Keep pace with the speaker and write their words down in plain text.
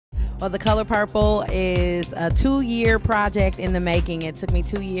Well, The Color Purple is a 2-year project in the making. It took me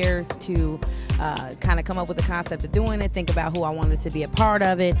 2 years to kind of come up with the concept of doing it, think about who I wanted to be a part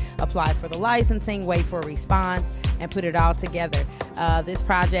of it, apply for the licensing, wait for a response, and put it all together. This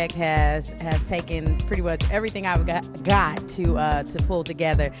project has taken pretty much everything I've got to pull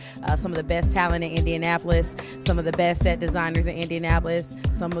together. Some of the best talent in Indianapolis, some of the best set designers in Indianapolis,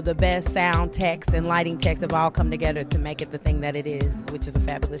 some of the best sound techs and lighting techs have all come together to make it the thing that it is, which is a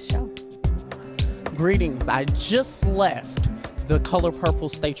fabulous show. Greetings. I just left the Color Purple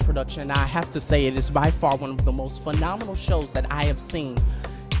stage production, and I have to say it is by far one of the most phenomenal shows that I have seen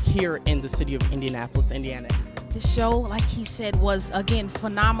here in the city of Indianapolis, Indiana. The show, like he said, was, again,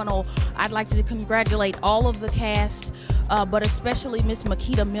 phenomenal. I'd like to congratulate all of the cast, but especially Miss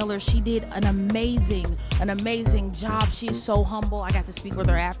Makita Miller. She did an amazing job. She is so humble. I got to speak with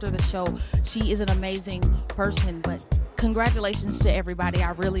her after the show. She is an amazing person, but congratulations to everybody.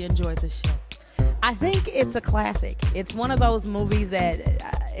 I really enjoyed this show. I think it's a classic. It's one of those movies that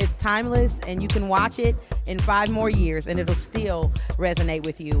it's timeless, and you can watch it in 5 more years and it'll still resonate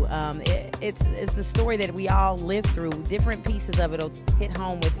with you. It's a story that we all live through. Different pieces of it will hit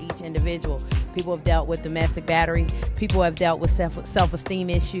home with each individual. People have dealt with domestic battery. People have dealt with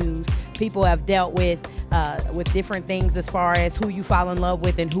self-esteem issues. People have dealt with different things as far as who you fall in love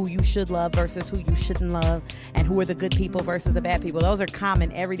with and who you should love versus who you shouldn't love, and who are the good people versus the bad people. Those are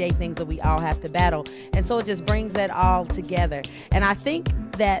common everyday things that we all have to battle. And so it just brings that all together. And I think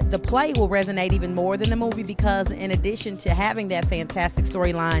that the play will resonate even more than the movie, because in addition to having that fantastic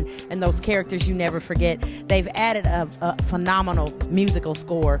storyline and those characters you never forget, they've added a phenomenal musical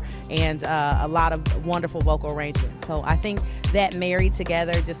score and a lot of wonderful vocal arrangements. So I think that married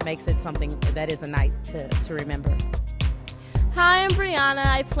together just makes it something that is a night to remember. Hi, I'm Brianna.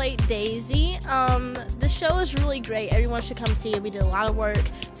 I played Daisy. The show is really great. Everyone should come see it. We did a lot of work,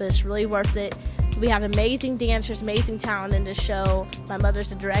 but it's really worth it. We have amazing dancers, amazing talent in this show. My mother's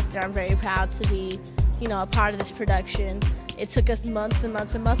the director. I'm very proud to be, a part of this production. It took us months and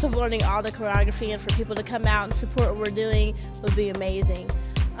months and months of learning all the choreography, and for people to come out and support what we're doing would be amazing.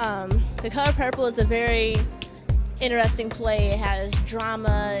 The Color Purple is a very interesting play. It has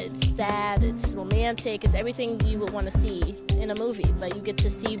drama, it's sad, it's romantic, it's everything you would want to see in a movie, but you get to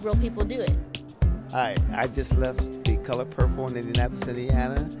see real people do it. Hi, I just left the Color Purple in Indianapolis,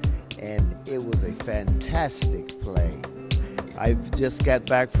 Indiana, and it was a fantastic play. I just got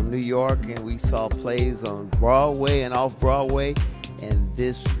back from New York, and we saw plays on Broadway and off Broadway, and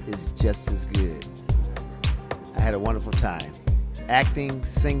this is just as good. I had a wonderful time. Acting,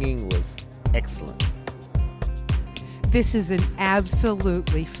 singing was excellent. This is an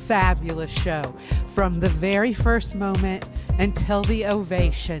absolutely fabulous show. From the very first moment until the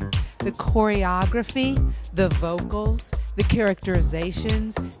ovation, the choreography, the vocals, the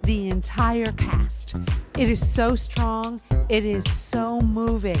characterizations, the entire cast. It is so strong. It is so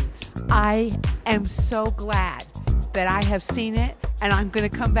moving. I am so glad that I have seen it, and I'm going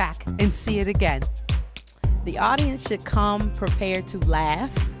to come back and see it again. The audience should come prepared to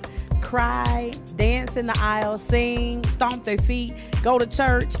laugh, cry, dance in the aisle, sing, stomp their feet, go to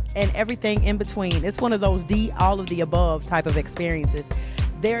church, and everything in between. It's one of those all of the above type of experiences.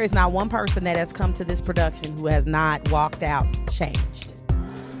 There is not one person that has come to this production who has not walked out changed.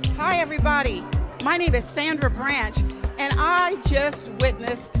 Hi, everybody. My name is Sandra Branch, and I just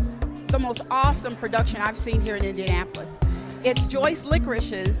witnessed the most awesome production I've seen here in Indianapolis. It's Joyce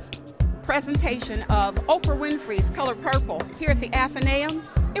Lickrich's presentation of Oprah Winfrey's Color Purple here at the Athenaeum.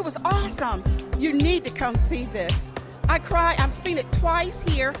 It was awesome. You need to come see this. I cried. I've seen it twice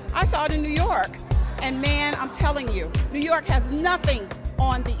here. I saw it in New York. And man, I'm telling you, New York has nothing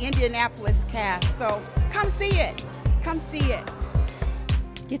on the Indianapolis cast. So come see it. Come see it.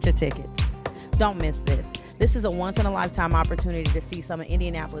 Get your tickets. Don't miss this. This is a once-in-a-lifetime opportunity to see some of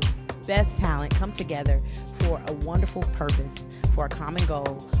Indianapolis' best talent come together for a wonderful purpose, for a common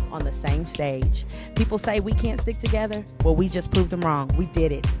goal on the same stage. People say we can't stick together. Well, we just proved them wrong. We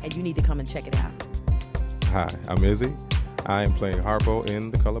did it, and you need to come and check it out. Hi, I'm Izzy. I am playing Harpo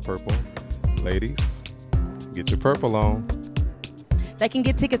in The Color Purple. Ladies, get your purple on. They can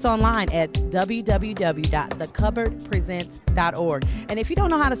get tickets online at www.thecupboardpresents.org. And if you don't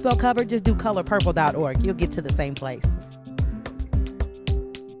know how to spell cupboard, just do colorpurple.org. You'll get to the same place.